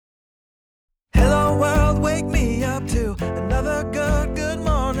good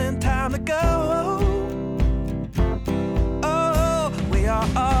morning, time to go. Oh, we are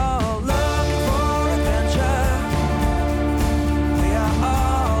all looking for adventure. We are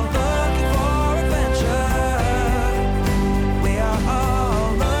all looking for adventure. We are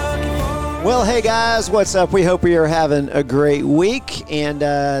all looking for... Well, hey guys, what's up? We hope you're having a great week. And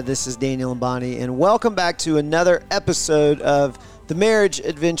this is Daniel and Bonnie, and welcome back to another episode of the Marriage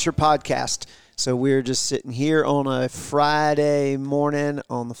Adventure Podcast. So we're just sitting here on a Friday morning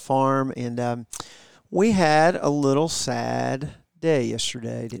on the farm, and we had a little sad day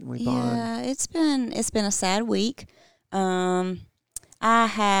yesterday, didn't we, Bonnie? Yeah, it's been a sad week. I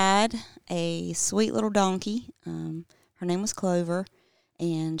had a sweet little donkey. Her name was Clover,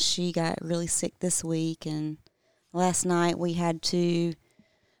 and she got really sick this week. And last night we had to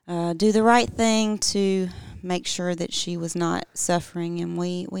do the right thing to make sure that she was not suffering, and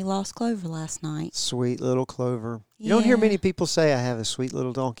we lost Clover last night. Sweet little Clover. You don't hear many people say, I have a sweet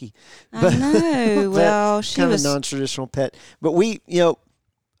little donkey. I know. Well, she kind was of a non-traditional pet. But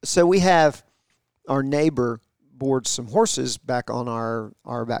so we have our neighbor board some horses back on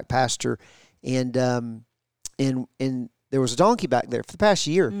our back pasture, and there was a donkey back there for the past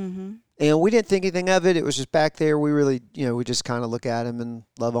year. Mm-hmm. And we didn't think anything of it. It was just back there. We really, we just kind of look at him and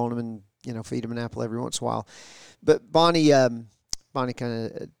love on him and, feed him an apple every once in a while. But Bonnie kind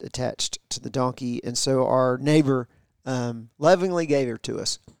of attached to the donkey. And so our neighbor lovingly gave her to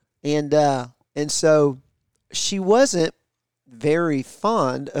us. And so she wasn't very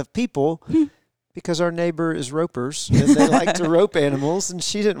fond of people because our neighbor is ropers and they like to rope animals, and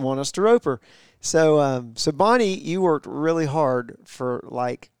she didn't want us to rope her. So Bonnie, you worked really hard for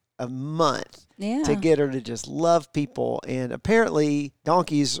like a month to get her to just love people. And apparently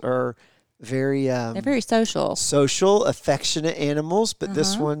donkeys are they're very social, affectionate animals, but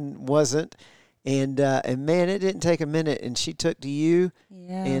this one wasn't. And man, it didn't take a minute, and she took to you.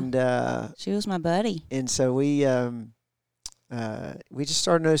 Yeah. And she was my buddy. And so we just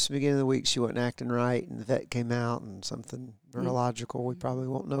started noticing at the beginning of the week she wasn't acting right, and the vet came out and something neurological we probably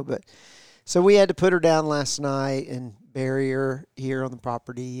won't know, but so we had to put her down last night and bury her here on the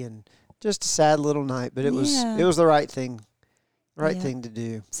property, and just a sad little night, but it was the right thing to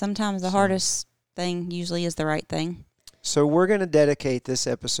do. Sometimes the hardest thing usually is the right thing. So we're going to dedicate this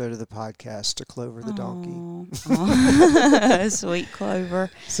episode of the podcast to Clover the donkey. Sweet Clover.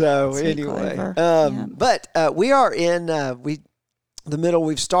 So Sweet anyway, Clover. But we are in the middle.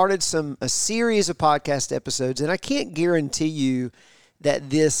 We've started a series of podcast episodes, and I can't guarantee you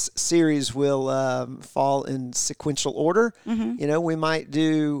that this series will fall in sequential order. Mm-hmm. We might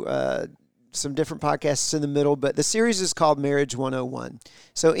do some different podcasts in the middle, but the series is called Marriage 101.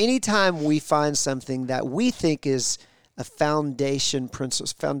 So anytime we find something that we think is a foundational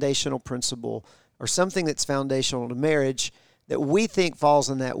principle, or something that's foundational to marriage that we think falls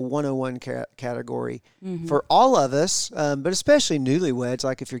in that 101 category for all of us, but especially newlyweds.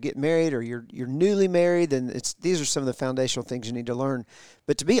 Like if you're getting married or you're newly married, then these are some of the foundational things you need to learn.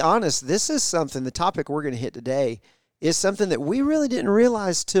 But to be honest, this is something, the topic we're going to hit today is something that we really didn't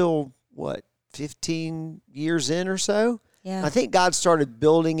realize till, 15 years in or so? Yeah. I think God started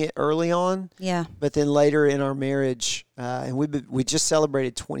building it early on. Yeah. But then later in our marriage, and we just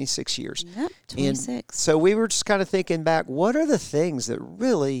celebrated 26 years. Yep, 26. And so we were just kind of thinking back, what are the things that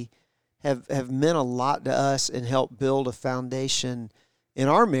really have meant a lot to us and helped build a foundation in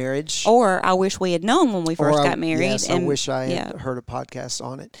our marriage? Or I wish we had known when we first got married. Yes, I wish I had heard a podcast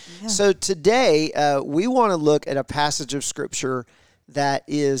on it. Yeah. So today we want to look at a passage of Scripture that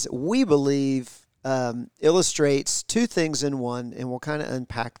is, we believe, illustrates two things in one, and we'll kind of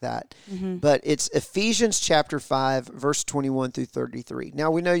unpack that. Mm-hmm. But it's Ephesians chapter 5, verse 21 through 33.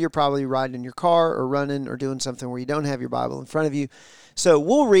 Now, we know you're probably riding in your car or running or doing something where you don't have your Bible in front of you. So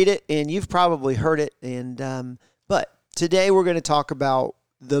we'll read it, and you've probably heard it. And but today we're going to talk about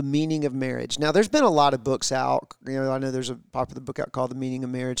the meaning of marriage. Now, there's been a lot of books out. I know there's a popular book out called The Meaning of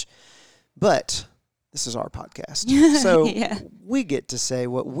Marriage. But this is our podcast. So we get to say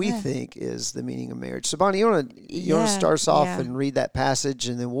what we think is the meaning of marriage. So Bonnie, you want to start us off and read that passage,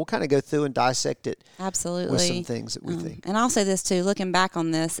 and then we'll kind of go through and dissect it. Absolutely. With some things that we think. And I'll say this too, looking back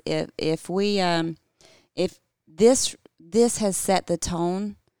on this, if this has set the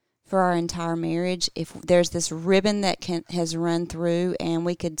tone for our entire marriage, if there's this ribbon that has run through, and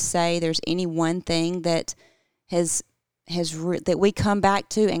we could say there's any one thing that that we come back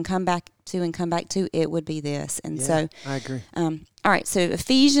to and come back to, it would be this. And so I agree. All right. So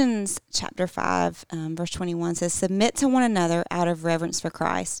Ephesians chapter 5, verse 21 says, "Submit to one another out of reverence for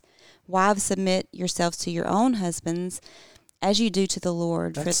Christ. Wives, submit yourselves to your own husbands as you do to the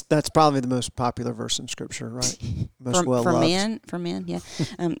Lord. That's probably the most popular verse in Scripture, right? Most well loved. For men, yeah.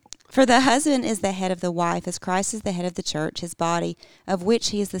 For the husband is the head of the wife, as Christ is the head of the church, his body, of which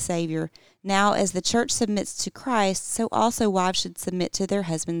he is the Savior. Now, as the church submits to Christ, so also wives should submit to their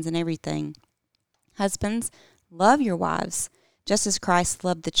husbands in everything. Husbands, love your wives, just as Christ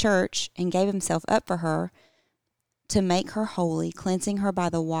loved the church and gave himself up for her, to make her holy, cleansing her by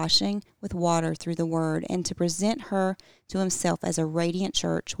the washing with water through the word, and to present her to himself as a radiant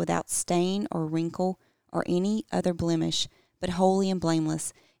church, without stain or wrinkle or any other blemish, but holy and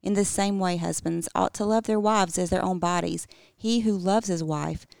blameless. In the same way, husbands ought to love their wives as their own bodies. He who loves his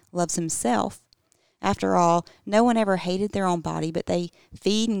wife loves himself. After all, no one ever hated their own body, but they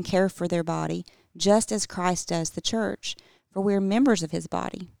feed and care for their body, just as Christ does the church, for we are members of his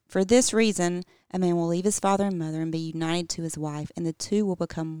body. For this reason, a man will leave his father and mother and be united to his wife, and the two will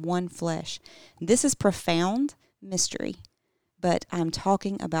become one flesh. This is profound mystery, but I'm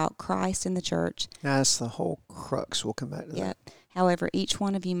talking about Christ and the church. That's the whole crux. We'll come back to that. However, each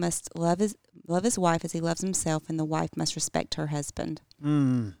one of you must love his wife as he loves himself, and the wife must respect her husband.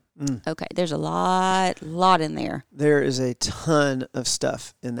 Okay, there's a lot in there. There is a ton of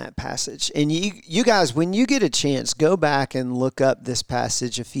stuff in that passage. And you guys, when you get a chance, go back and look up this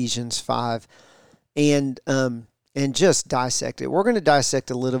passage, Ephesians 5, and just dissect it. We're going to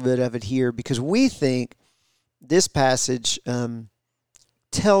dissect a little bit of it here because we think this passage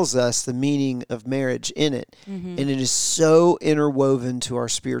tells us the meaning of marriage in it. And it is so interwoven to our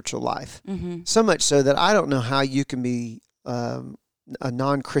spiritual life. So much so that I don't know how you can be a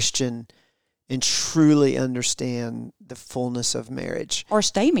non-Christian and truly understand the fullness of marriage. Or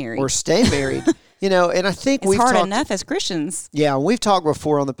stay married. And I think it's hard enough as Christians. Yeah, we've talked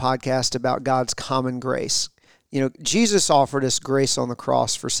before on the podcast about God's common grace. Jesus offered us grace on the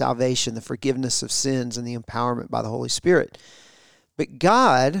cross for salvation, the forgiveness of sins, and the empowerment by the Holy Spirit. But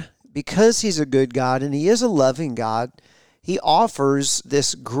God, because he's a good God and he is a loving God, he offers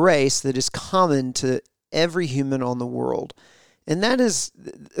this grace that is common to every human on the world. And that is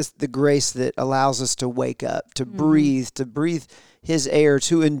the grace that allows us to wake up, to breathe his air,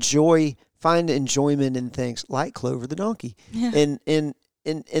 to find enjoyment in things like Clover the donkey. Yeah.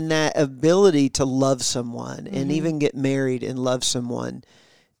 And that ability to love someone and even get married and love someone,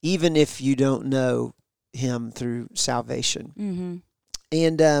 even if you don't know him through salvation.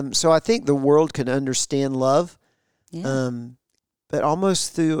 And so I think the world can understand love, but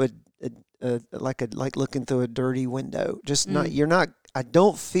almost through like looking through a dirty window. I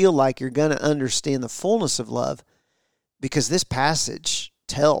don't feel like you're going to understand the fullness of love because this passage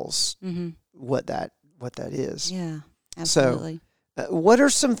tells what that is. Yeah, absolutely. So, what are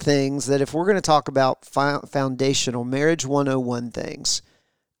some things that, if we're going to talk about foundational marriage 101 things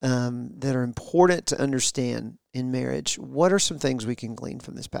that are important to understand in marriage, what are some things we can glean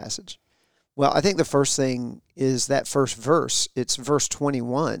from this passage? Well, I think the first thing is that first verse. It's verse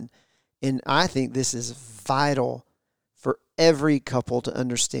 21. And I think this is vital for every couple to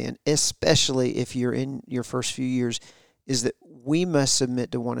understand, especially if you're in your first few years, is that we must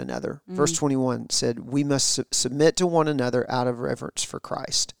submit to one another. Verse 21 said, we must submit to one another out of reverence for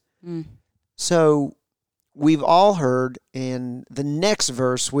Christ. So we've all heard, and the next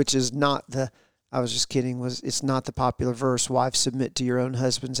verse, which is not it's not the popular verse, wives submit to your own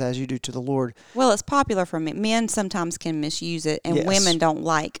husbands as you do to the Lord. Well, it's popular for men. Men sometimes can misuse it, and women don't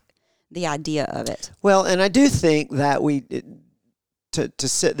like the idea of it. Well, and I do think that to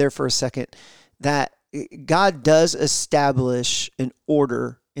sit there for a second, that God does establish an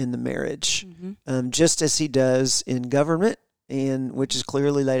order in the marriage, just as he does in government, and which is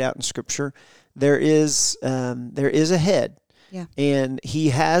clearly laid out in Scripture. There is a head, and he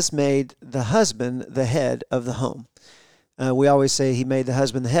has made the husband the head of the home. We always say he made the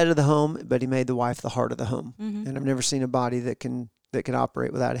husband the head of the home, but he made the wife the heart of the home. And I've never seen a body that can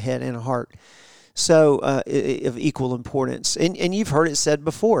operate without a head and a heart. So of equal importance. And you've heard it said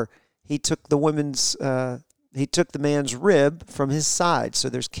before, he took the man's rib from his side. So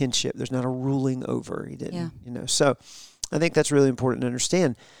there's kinship. There's not a ruling over. He didn't, So I think that's really important to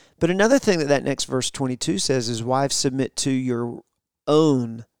understand. But another thing that next verse 22 says is, wives, submit to your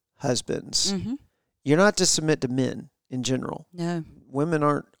own husbands. You're not to submit to men in general. No. Women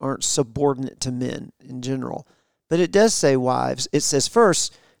aren't subordinate to men in general. But it does say wives. It says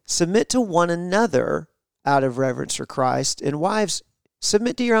first, submit to one another out of reverence for Christ. And wives,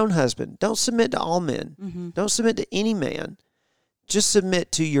 submit to your own husband. Don't submit to all men. Don't submit to any man. Just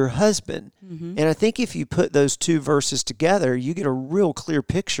submit to your husband. And I think if you put those two verses together, you get a real clear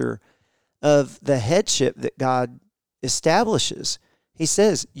picture of the headship that God establishes. He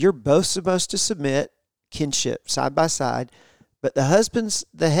says, you're both supposed to submit, kinship, side by side, But the husband's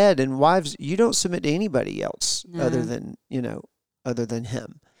the head, and wives, you don't submit to anybody else No. other than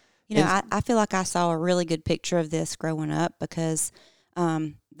him. I feel like I saw a really good picture of this growing up because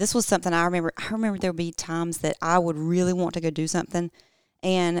this was something I remember. I remember there would be times that I would really want to go do something,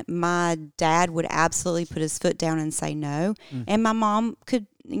 and my dad would absolutely put his foot down and say no. And my mom could,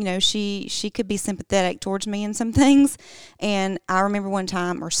 she could be sympathetic towards me in some things. And I remember one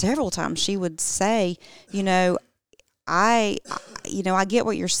time or several times she would say, I get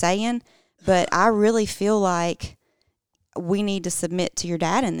what you're saying, but I really feel like we need to submit to your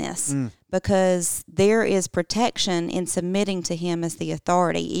dad in this because there is protection in submitting to him as the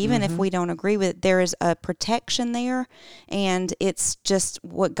authority. Even if we don't agree with it, there is a protection there, and it's just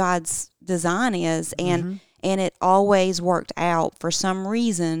what God's design is. And it always worked out for some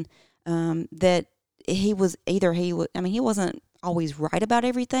reason that he wasn't always right about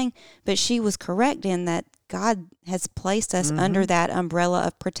everything, but she was correct in that God has placed us under that umbrella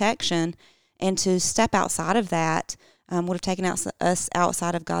of protection, and to step outside of that would have taken us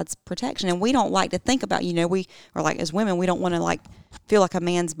outside of God's protection. And we don't like to think about, we are like, as women, we don't want to feel like a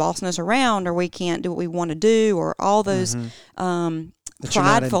man's bossing us around, or we can't do what we want to do, or all those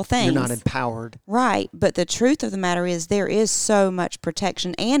prideful things. You're not empowered. Right. But the truth of the matter is there is so much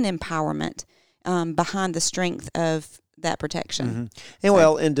protection and empowerment behind the strength of that protection.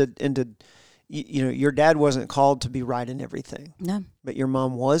 And your dad wasn't called to be right in everything. No. But your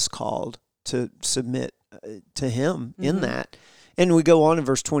mom was called to submit to him in that. And we go on in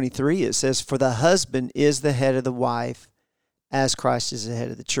verse 23, it says, "For the husband is the head of the wife, as Christ is the head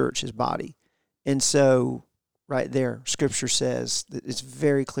of the church, his body." And so right there, Scripture says that it's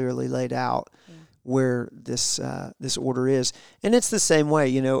very clearly laid out where this order is. And it's the same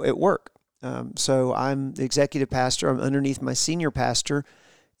way, at work. So I'm the executive pastor. I'm underneath my senior pastor.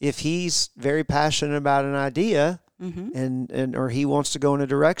 If he's very passionate about an idea, and or he wants to go in a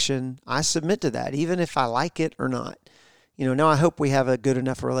direction, I submit to that, even if I like it or not. Now I hope we have a good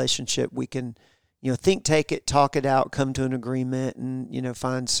enough relationship we can, think, take it, talk it out, come to an agreement, and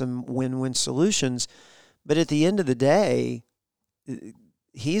find some win-win solutions. But at the end of the day,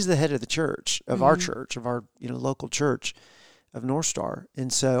 he's the head of the church, of our church, of our local church of North Star,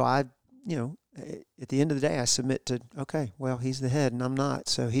 and so I, at the end of the day, I submit to, okay, well, he's the head and I'm not,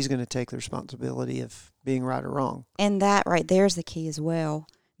 so he's going to take the responsibility of being right or wrong. And that right there is the key as well.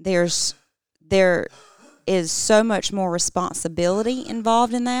 There is so much more responsibility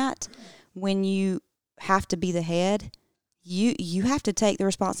involved in that. When you have to be the head, you have to take the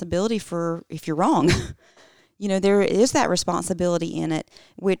responsibility for if you're wrong. There is that responsibility in it,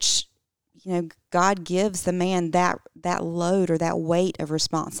 which God gives the man that load or that weight of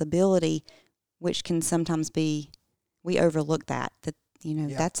responsibility, which can sometimes be, we overlook that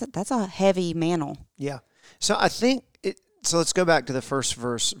that's a heavy mantle. Yeah. So I think so let's go back to the first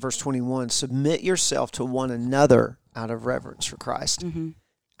verse 21. Submit yourself to one another out of reverence for Christ.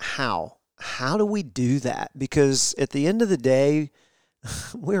 How do we do that? Because at the end of the day,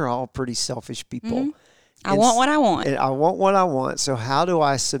 we're all pretty selfish people. I want what I want. And I want what I want. So how do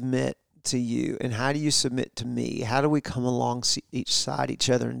I submit to you, and how do you submit to me? How do we come along each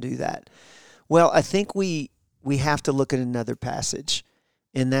other and do that? Well, I think we have to look at another passage,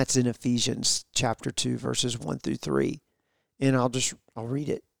 and that's in Ephesians chapter 2, verses 1 through 3. And I'll read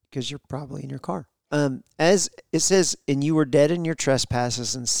it because you're probably in your car. As it says, "And you were dead in your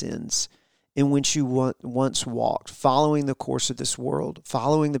trespasses and sins, in which you once walked, following the course of this world,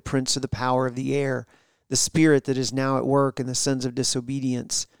 following the prince of the power of the air, the spirit that is now at work in the sons of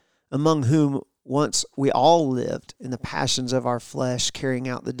disobedience, among whom once we all lived in the passions of our flesh, carrying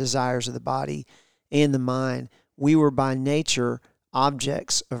out the desires of the body and the mind. We were by nature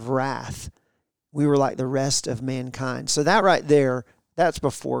objects of wrath. We were like the rest of mankind." So that right there, that's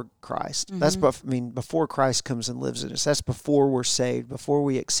before Christ. That's before Christ comes and lives in us. That's before we're saved, before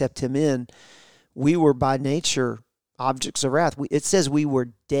we accept him in. We were by nature objects of wrath. It says we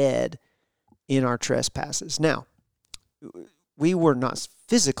were dead in our trespasses. Now, we were not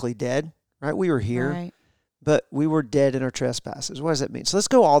physically dead, right? We were here, Right. but we were dead in our trespasses. What does that mean? So let's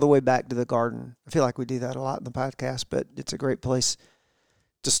go all the way back to the garden. I feel like we do that a lot in the podcast, but it's a great place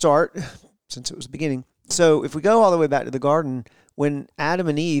to start since it was the beginning. So if we go all the way back to the garden, when Adam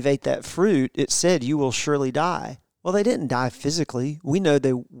and Eve ate that fruit, it said, "You will surely die." Well, they didn't die physically. We know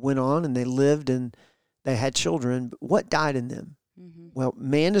they went on and they lived and they had children, but what died in them? Well,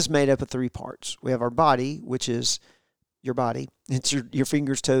 man is made up of three parts. We have our body, which is your body. It's your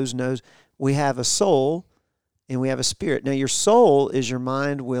fingers, toes, nose. We have a soul, and we have a spirit. Now, your soul is your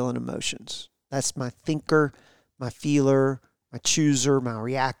mind, will, and emotions. That's my thinker, my feeler, my chooser, my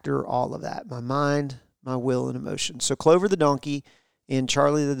reactor, all of that. My mind, my will and emotions. So Clover the donkey and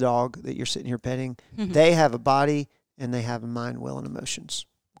Charlie the dog that you're sitting here petting, they have a body and they have a mind, will, and emotions.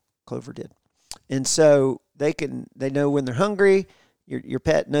 Clover did. And so they know when they're hungry. Your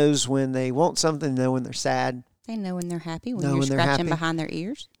pet knows when they want something, know when they're sad. They know when they're happy, when Know you're when they're scratching happy. behind their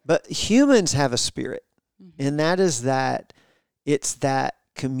ears. But humans have a spirit, and that is that it's that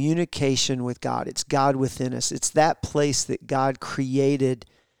communication with God. It's God within us. It's that place that God created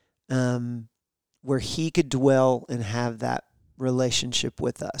where he could dwell and have that relationship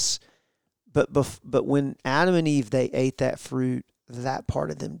with us. But when Adam and Eve, they ate that fruit, that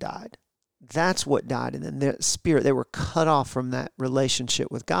part of them died. That's what died in them. Their spirit, they were cut off from that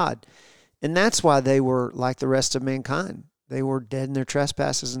relationship with God. And that's why they were like the rest of mankind. They were dead in their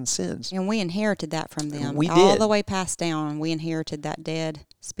trespasses and sins. And we inherited that from them. We All did. the way passed down, we inherited that dead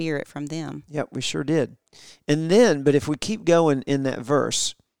spirit from them. Yep, we sure did. And then, but if we keep going in that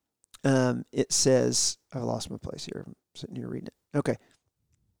verse, it says, I've lost my place here. I'm sitting here reading it. Okay.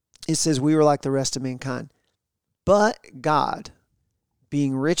 It says, we were like the rest of mankind. But God,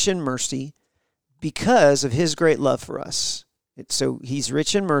 being rich in mercy, because of his great love for us. So he's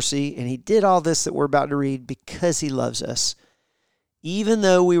rich in mercy, and he did all this that we're about to read because he loves us. Even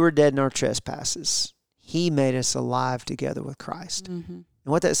though we were dead in our trespasses, he made us alive together with Christ. Mm-hmm. And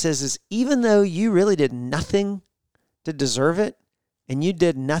what that says is, even though you really did nothing to deserve it, and you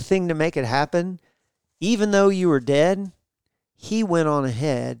did nothing to make it happen, even though you were dead, he went on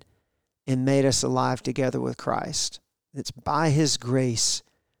ahead and made us alive together with Christ. It's by his grace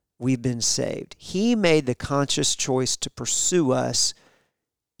we've been saved. He made the conscious choice to pursue us,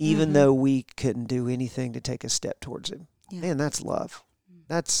 even though we couldn't do anything to take a step towards him. Yeah. Man, that's love.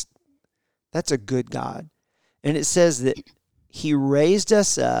 That's a good God. And it says that he raised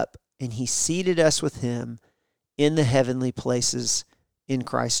us up and he seated us with him in the heavenly places in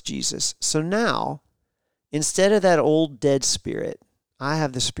Christ Jesus. So now, instead of that old dead spirit, I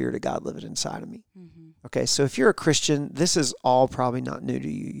have the Spirit of God living inside of me. Mm-hmm. Okay, so if you're a Christian, this is all probably not new to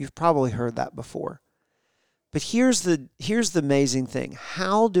you. You've probably heard that before. But here's the amazing thing.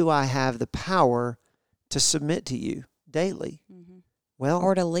 How do I have the power to submit to you daily? Mm-hmm. Well,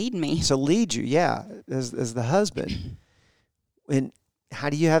 Or to lead me. to lead you, yeah, as the husband. And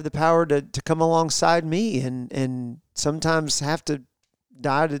how do you have the power to come alongside me and sometimes have to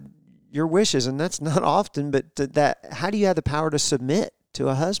die to your wishes? And that's not often, but how do you have the power to submit to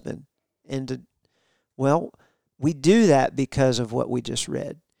a husband? Well, we do that because of what we just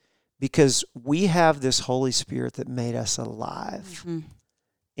read. Because we have this Holy Spirit that made us alive. Mm-hmm.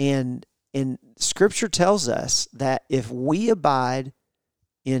 And Scripture tells us that if we abide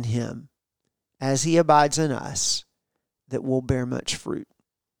in him as he abides in us, that we'll bear much fruit.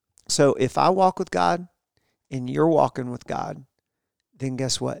 So if I walk with God and you're walking with God, then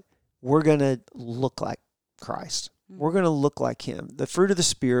guess what? We're going to look like Christ. We're going to look like him. The fruit of the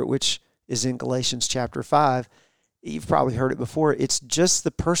Spirit, which is in Galatians chapter 5, you've probably heard it before. It's just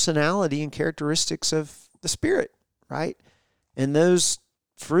the personality and characteristics of the Spirit, right? And those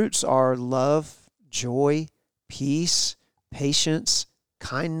fruits are love, joy, peace, patience,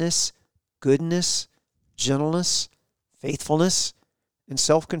 kindness, goodness, gentleness, faithfulness, and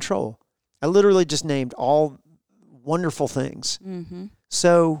self-control. I literally just named all wonderful things. Mm-hmm.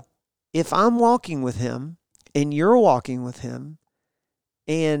 So if I'm walking with him and you're walking with him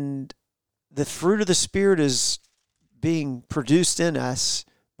and the fruit of the Spirit is being produced in us,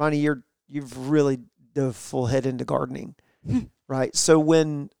 Bonnie, you've really dove full head into gardening, right? So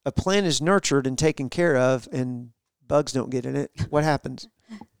when a plant is nurtured and taken care of and bugs don't get in it, what happens?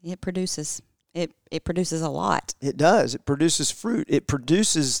 It produces. It produces a lot. It does. It produces fruit. It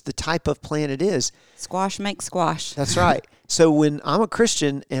produces the type of plant it is. Squash makes squash. That's right. So when I'm a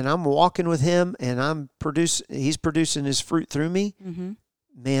Christian and I'm walking with him and he's producing his fruit through me, Mm-hmm.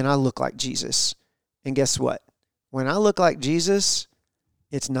 man, I look like Jesus. And guess what? When I look like Jesus,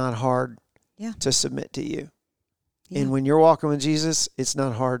 it's not hard Yeah. to submit to you. Yeah. And when you're walking with Jesus, it's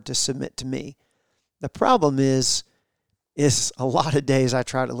not hard to submit to me. The problem is a lot of days I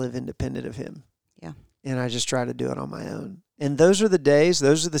try to live independent of him. Yeah. And I just try to do it on my own. And those are the days,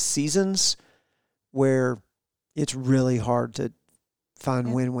 those are the seasons where it's really hard to find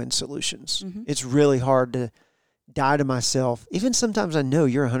Yeah. win-win solutions. Mhm. It's really hard to die to myself. Even sometimes I know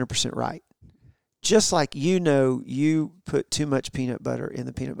you're 100% right. Just like you put too much peanut butter in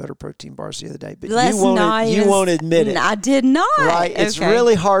the peanut butter protein bars the other day, but Let's you not won't admit it. I did not. Right? It's Okay.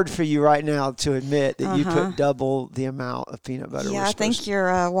 really hard for you right now to admit that you Uh-huh. put double the amount of peanut butter. Yeah, we're I think supposed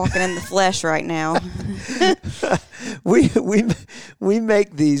you're walking in the flesh right now. we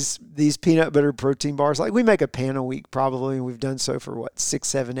make these peanut butter protein bars. Like we make a pan a week probably, and we've done so for what 6,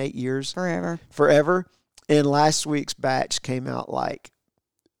 7, 8 years, forever. And last week's batch came out like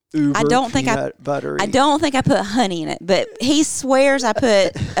uber I don't think buttery. I don't think I put honey in it, but he swears I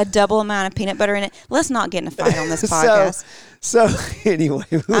put a double amount of peanut butter in it. Let's not get in a fight on this podcast. So anyway,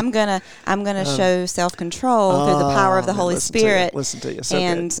 I'm gonna show self-control through the power of the Holy Spirit. Listen to you. So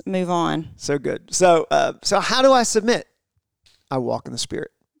and good. Move on. So good. So how do I submit? I walk in the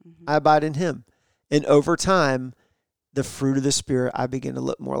Spirit. Mm-hmm. I abide in Him, and over time, the fruit of the Spirit, I begin to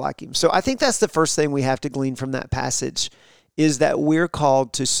look more like Him. So I think that's the first thing we have to glean from that passage, is that we're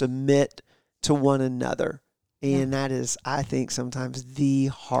called to submit to one another, and that is, I think, sometimes the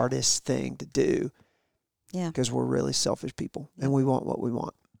hardest thing to do. Yeah. Because we're really selfish people and we want what we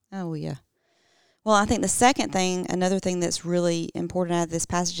want. Oh, yeah. Well, I think the second thing, another thing that's really important out of this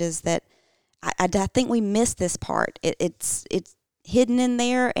passage is that I think we miss this part. It's hidden in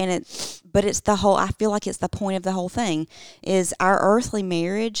there, but it's the whole, I feel like it's the point of the whole thing, is our earthly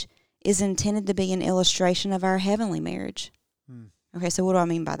marriage is intended to be an illustration of our heavenly marriage. Okay, so what do I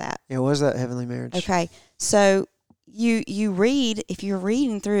mean by that? Yeah, what is that heavenly marriage? Okay, so you read, if you're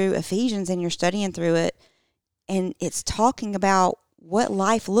reading through Ephesians and you're studying through it, and it's talking about what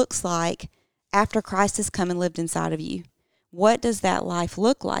life looks like after Christ has come and lived inside of you. What does that life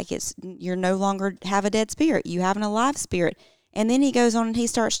look like? You're no longer have a dead spirit. You have an alive spirit. And then he goes on and he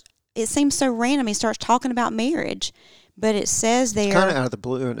starts, it seems so random, he starts talking about marriage. But it says there... It's kind of out of the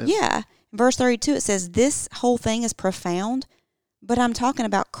blue, isn't it? Yeah. In verse 32, it says, this whole thing is profound, but I'm talking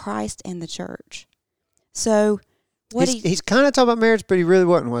about Christ and the church. So... He's kind of talking about marriage, but he really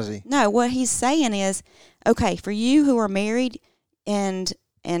wasn't, was he? No, what he's saying is, okay, for you who are married and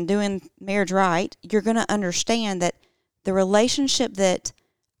doing marriage right, you're going to understand that the relationship that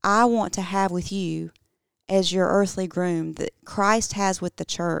I want to have with you as your earthly groom, that Christ has with the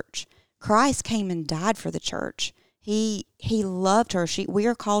church. Christ came and died for the church. He loved her. We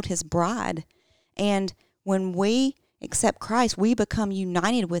are called his bride. And when we accept Christ, we become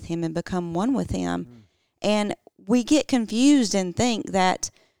united with him and become one with him. And we get confused and think that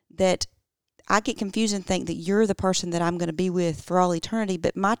I get confused and think that you're the person that I'm going to be with for all eternity,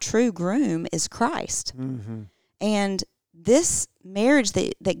 but my true groom is Christ. Mm-hmm. And this marriage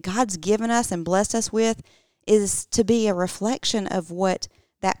that God's given us and blessed us with is to be a reflection of what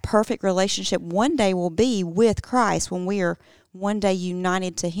that perfect relationship one day will be with Christ when we are one day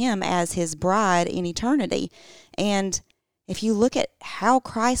united to him as his bride in eternity. And if you look at how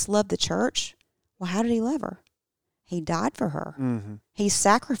Christ loved the church, well, how did he love her? He died for her. Mm-hmm. He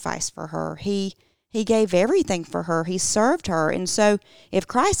sacrificed for her. He gave everything for her. He served her. And so if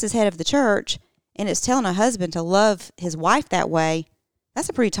Christ is head of the church and it's telling a husband to love his wife that way, that's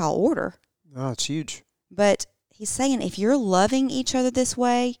a pretty tall order. Oh, it's huge. But he's saying if you're loving each other this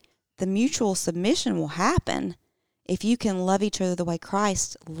way, the mutual submission will happen if you can love each other the way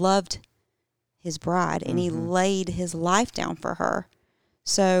Christ loved his bride and he laid his life down for her.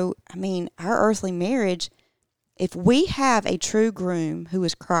 So, I mean, our earthly marriage, if we have a true groom who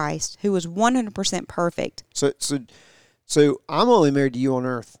is Christ, who is 100% perfect. So I'm only married to you on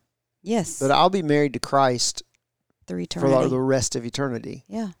earth. Yes. But I'll be married to Christ through eternity. For the rest of eternity.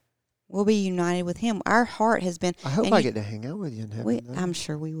 Yeah. We'll be united with him. Our heart has been... I hope I get to hang out with you in heaven. I'm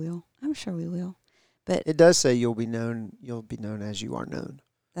sure we will. But it does say you'll be known as you are known.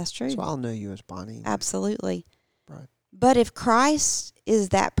 That's true. So I'll know you as Bonnie. Absolutely. Right. But if Christ is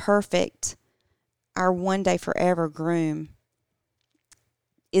that perfect, our one day forever groom,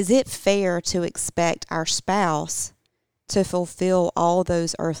 is it fair to expect our spouse to fulfill all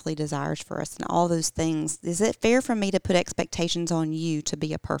those earthly desires for us and all those things? Is it fair for me to put expectations on you to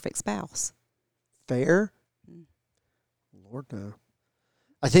be a perfect spouse? Fair? Lord, no.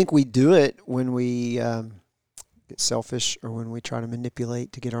 I think we do it when we get selfish or when we try to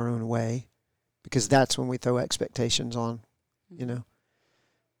manipulate to get our own way, because that's when we throw expectations on, you know.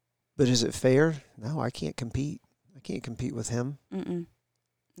 But is it fair? No, I can't compete. I can't compete with him.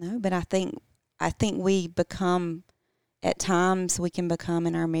 No, but I think we become, at times we can become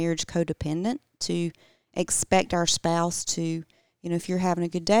in our marriage codependent to expect our spouse to, you know, if you're having a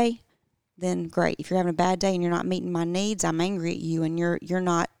good day, then great. If you're having a bad day and you're not meeting my needs, I'm angry at you and you're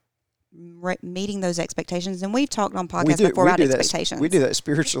not meeting those expectations. And we've talked on podcasts before about expectations. We do that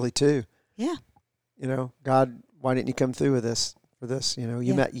spiritually too. Yeah. You know, God, why didn't you come through with this? For this, you know,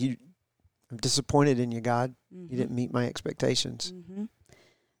 I'm disappointed in you, God. You didn't meet my expectations.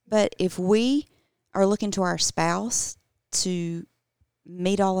 But if we are looking to our spouse to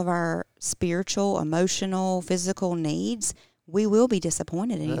meet all of our spiritual, emotional, physical needs, we will be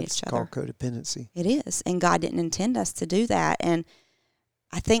disappointed in That's each other. called codependency. It is. And God didn't intend us to do that. And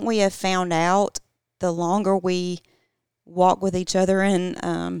I think we have found out the longer we walk with each other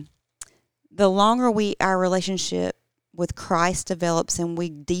and the longer our relationship with Christ develops and we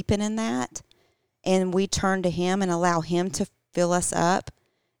deepen in that and we turn to Him and allow Him to fill us up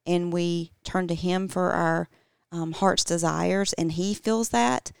and we turn to Him for our heart's desires and He fills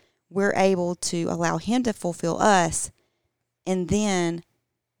that, we're able to allow Him to fulfill us, and then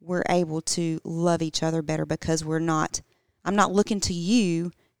we're able to love each other better because I'm not looking to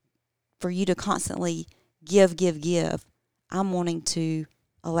you for you to constantly give. I'm wanting to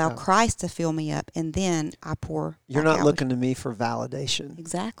allow Christ to fill me up, and then I pour. You're back not out. looking to me for validation.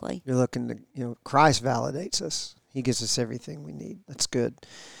 Exactly. You're looking to, Christ validates us. He gives us everything we need. That's good.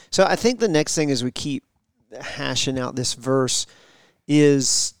 So I think the next thing as we keep hashing out this verse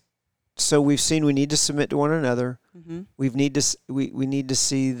is, so we've seen we need to submit to one another. Mm-hmm. We need to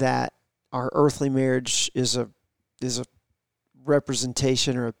see that our earthly marriage is a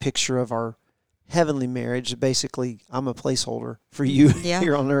representation or a picture of our heavenly marriage. Basically, I'm a placeholder for you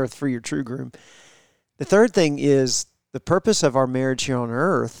here on earth for your true groom. The third thing is the purpose of our marriage here on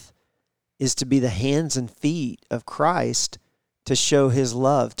earth is to be the hands and feet of Christ to show His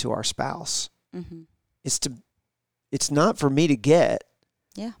love to our spouse. Mm-hmm. It's not for me to get.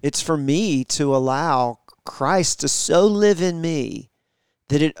 Yeah. It's for me to allow Christ to so live in me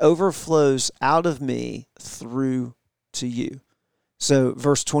that it overflows out of me through to you. So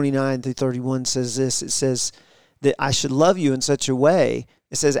verse 29 through 31 says this. It says that I should love you in such a way.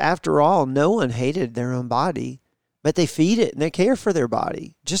 It says, after all, no one hated their own body, but they feed it and they care for their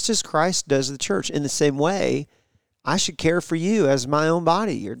body, just as Christ does the church. In the same way, I should care for you as my own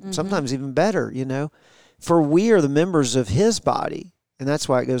body, or sometimes even better, for we are the members of His body. And that's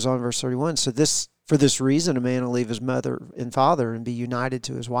why it goes on in verse 31. So for this reason, a man will leave his mother and father and be united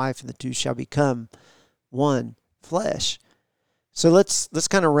to his wife, and the two shall become one flesh. So let's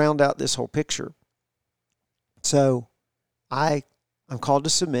kind of round out this whole picture. So I'm called to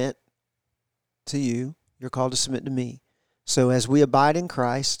submit to you. You're called to submit to me. So as we abide in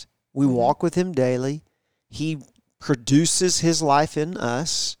Christ, we walk with Him daily. He produces His life in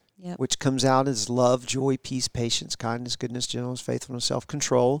us, which comes out as love, joy, peace, patience, kindness, goodness, gentleness, faithfulness,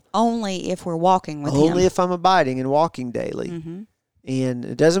 self-control. Only if we're walking with Him. Only if I'm abiding and walking daily. Mm-hmm. And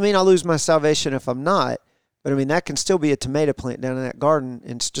it doesn't mean I lose my salvation if I'm not. But, that can still be a tomato plant down in that garden,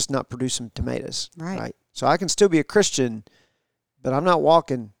 and it's just not producing tomatoes. Right? So I can still be a Christian, but I'm not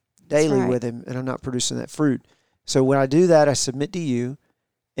walking daily with Him, and I'm not producing that fruit. So when I do that, I submit to you,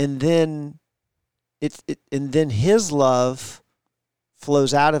 and then His love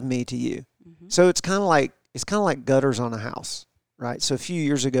flows out of me to you. Mm-hmm. So it's kind of like gutters on a house, right? So a few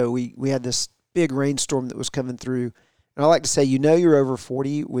years ago, we had this big rainstorm that was coming through, and I like to say, you're over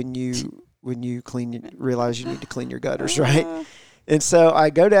 40 when you realize you need to clean your gutters, right? And so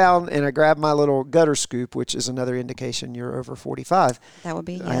I go down and I grab my little gutter scoop, which is another indication you're over 45. That would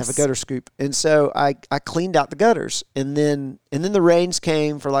be, yes. I have a gutter scoop. And so I cleaned out the gutters. And then the rains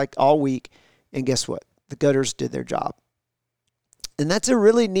came for like all week. And guess what? The gutters did their job. And that's a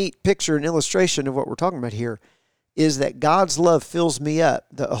really neat picture and illustration of what we're talking about here, is that God's love fills me up.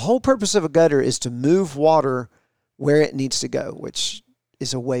 The whole purpose of a gutter is to move water where it needs to go, which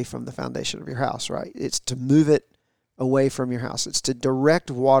is away from the foundation of your house, right? It's to move it away from your house. It's to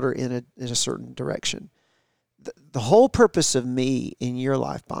direct water in a certain direction. The whole purpose of me in your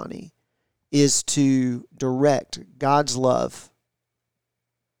life, Bonnie, is to direct God's love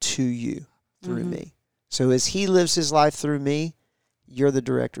to you through me. So as He lives His life through me, you're the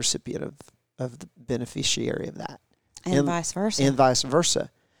direct recipient of the beneficiary of that. And vice versa. And vice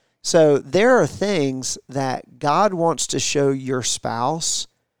versa. So there are things that God wants to show your spouse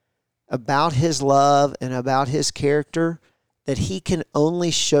about His love and about His character that He can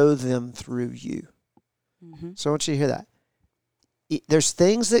only show them through you. Mm-hmm. So I want you to hear that. There's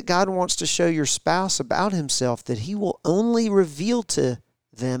things that God wants to show your spouse about Himself that He will only reveal to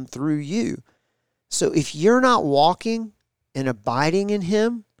them through you. So if you're not walking and abiding in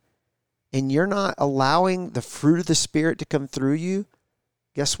Him, and you're not allowing the fruit of the Spirit to come through you,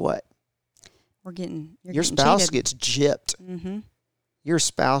 guess what? Your spouse gets gypped. Mm-hmm. Your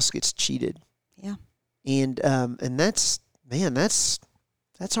spouse gets cheated. Yeah. And that's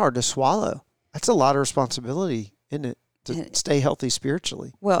hard to swallow. That's a lot of responsibility, isn't it, to stay healthy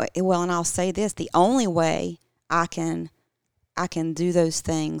spiritually? Well, and I'll say this: the only way I can do those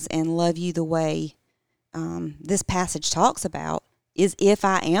things and love you the way this passage talks about is if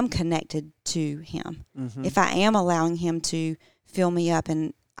I am connected to Him. Mm-hmm. If I am allowing Him to fill me up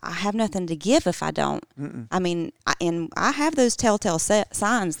and I have nothing to give if I don't. I mean, I have those telltale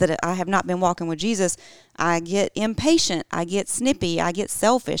signs that I have not been walking with Jesus. I get impatient. I get snippy. I get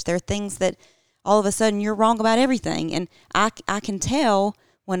selfish. There are things that all of a sudden you're wrong about everything. And I can tell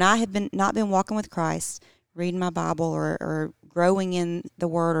when I have not been walking with Christ, reading my Bible or growing in the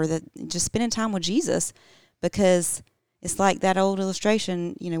Word or just spending time with Jesus, because it's like that old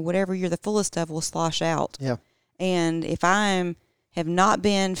illustration, whatever you're the fullest of will slosh out. Yeah. And if have not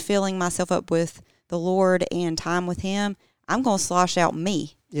been filling myself up with the Lord and time with Him, I'm going to slosh out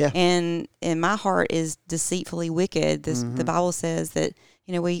me. Yeah. And my heart is deceitfully wicked. The Bible says that,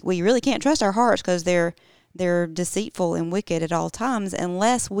 we really can't trust our hearts because they're deceitful and wicked at all times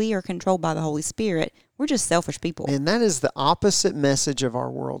unless we are controlled by the Holy Spirit. We're just selfish people. And that is the opposite message of our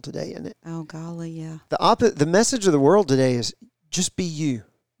world today, isn't it? Oh, golly, yeah. The message of the world today is just be you.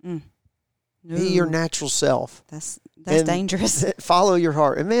 Be your Ooh, natural self. That's And dangerous. Follow your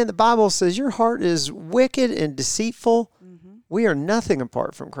heart. And man, the Bible says your heart is wicked and deceitful. We are nothing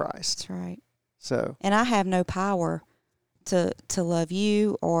apart from Christ. That's right. So, And I have no power to love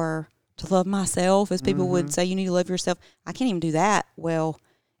you or to love myself, as people would say you need to love yourself. I can't even do that well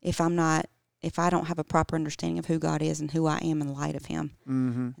if I don't have a proper understanding of who God is and who I am in light of Him.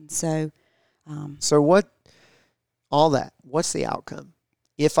 And so, what's the outcome?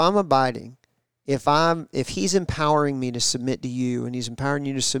 If I'm abiding, if He's empowering me to submit to you and He's empowering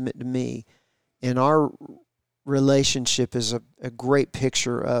you to submit to me, and our relationship is a great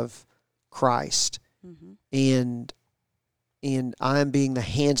picture of Christ, and I'm being the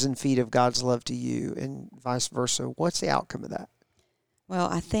hands and feet of God's love to you, and vice versa, what's the outcome of that? well,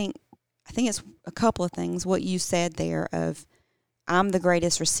 I think it's a couple of things. What you said there of I'm the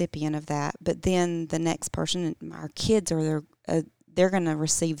greatest recipient of that, but then the next person, our kids are they're going to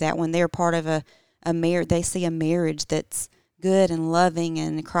receive that when they're part of a marriage. They see a marriage that's good and loving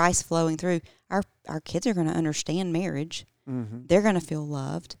and Christ flowing through. Our kids are going to understand marriage. They're going to feel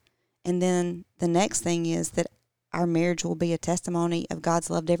loved. And then the next thing is that our marriage will be a testimony of God's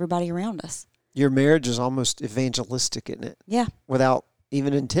love to everybody around us. Your marriage is almost evangelistic, isn't it? Yeah. Without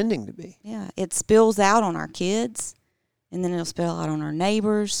even intending to be. Yeah. It spills out on our kids, and then it'll spill out on our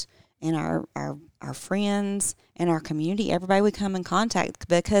neighbors and our friends and our community, everybody we come in contact.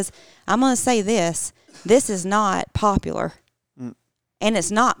 Because I'm going to say this is not popular. And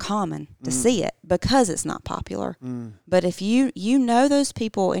it's not common to see it because it's not popular. But if you know those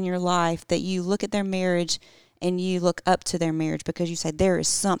people in your life that you look at their marriage and you look up to their marriage because you say there is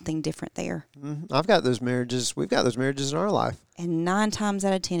something different there. I've got those marriages. We've got those marriages in our life. And 9 times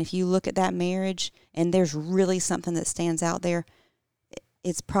out of 10, if you look at that marriage and there's really something that stands out there,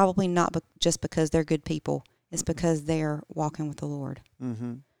 it's probably not just because they're good people. It's because they're walking with the Lord.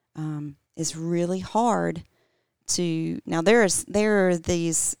 It's really hard now there are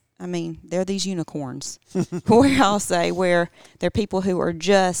these unicorns where I'll say where they're people who are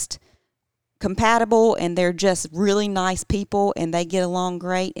just compatible and they're just really nice people and they get along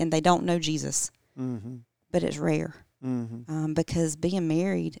great and they don't know Jesus. But it's rare because being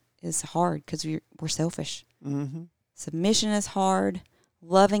married is hard because we're selfish. Submission is hard.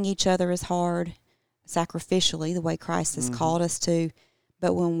 Loving each other is hard, sacrificially, the way Christ has called us to.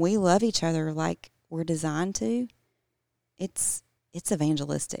 But when we love each other like we're designed to, it's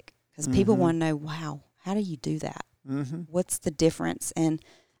evangelistic because people want to know, wow, how do you do that? What's the difference? And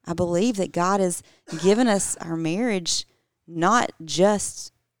I believe that God has given us our marriage not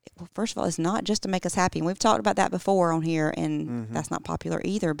just, well, first of all, it's not just to make us happy. And we've talked about that before on here, and that's not popular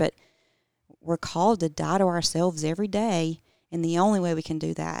either. But we're called to die to ourselves every day. And the only way we can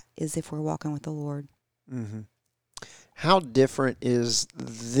do that is if we're walking with the Lord. How different is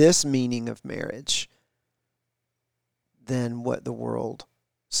this meaning of marriage than what the world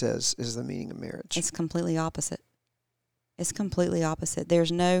says is the meaning of marriage? It's completely opposite. It's completely opposite.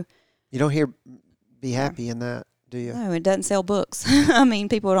 There's no... You don't hear be happy in that, do you? No, it doesn't sell books. I mean,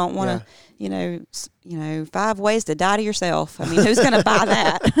 people don't want to, 5 ways to die to yourself. I mean, who's going to buy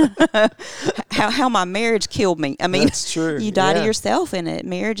that? how my marriage killed me. I mean, that's true. You die to yourself in it.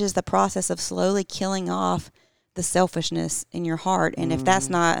 Marriage is the process of slowly killing off the selfishness in your heart. And if that's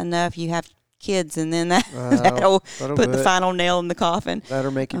not enough, you have kids, and then that'll put the final nail in the coffin.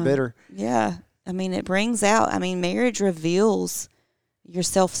 That'll make you bitter. Yeah. I mean, it brings out, marriage reveals your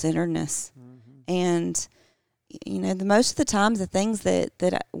self-centeredness. And, most of the times the things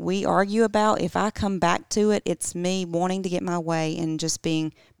that we argue about, if I come back to it, it's me wanting to get my way and just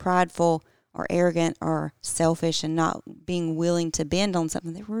being prideful or arrogant or selfish and not being willing to bend on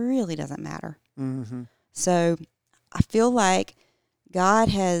something that really doesn't matter. So I feel like God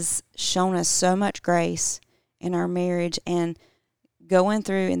has shown us so much grace in our marriage, and going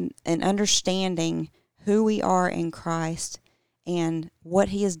through and understanding who we are in Christ and what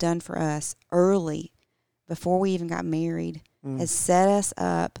He has done for us early, before we even got married, has set us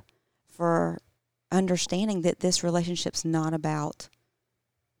up for understanding that this relationship's not about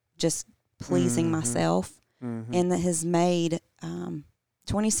just pleasing myself, and that has made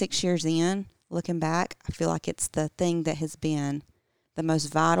 26 years in, looking back, I feel like it's the thing that has been the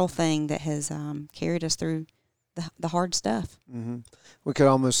most vital thing that has carried us through the hard stuff. We could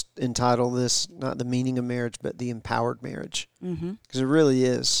almost entitle this not the meaning of marriage, but the empowered marriage, because it really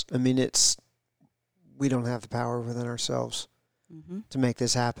is. I mean, we don't have the power within ourselves to make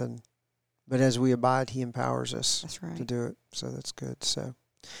this happen, but as we abide, He empowers us to do it. So that's good. So,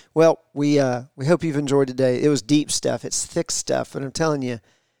 well, we hope you've enjoyed today. It was deep stuff. It's thick stuff, but I'm telling you,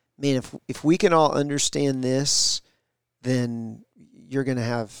 man, if we can all understand this, then you're going to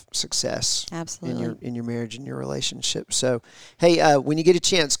have success in your marriage and your relationship. So, hey, when you get a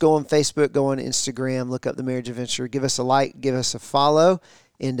chance, go on Facebook, go on Instagram, look up The Marriage Adventure, give us a like, give us a follow,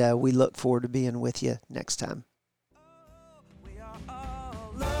 and we look forward to being with you next time.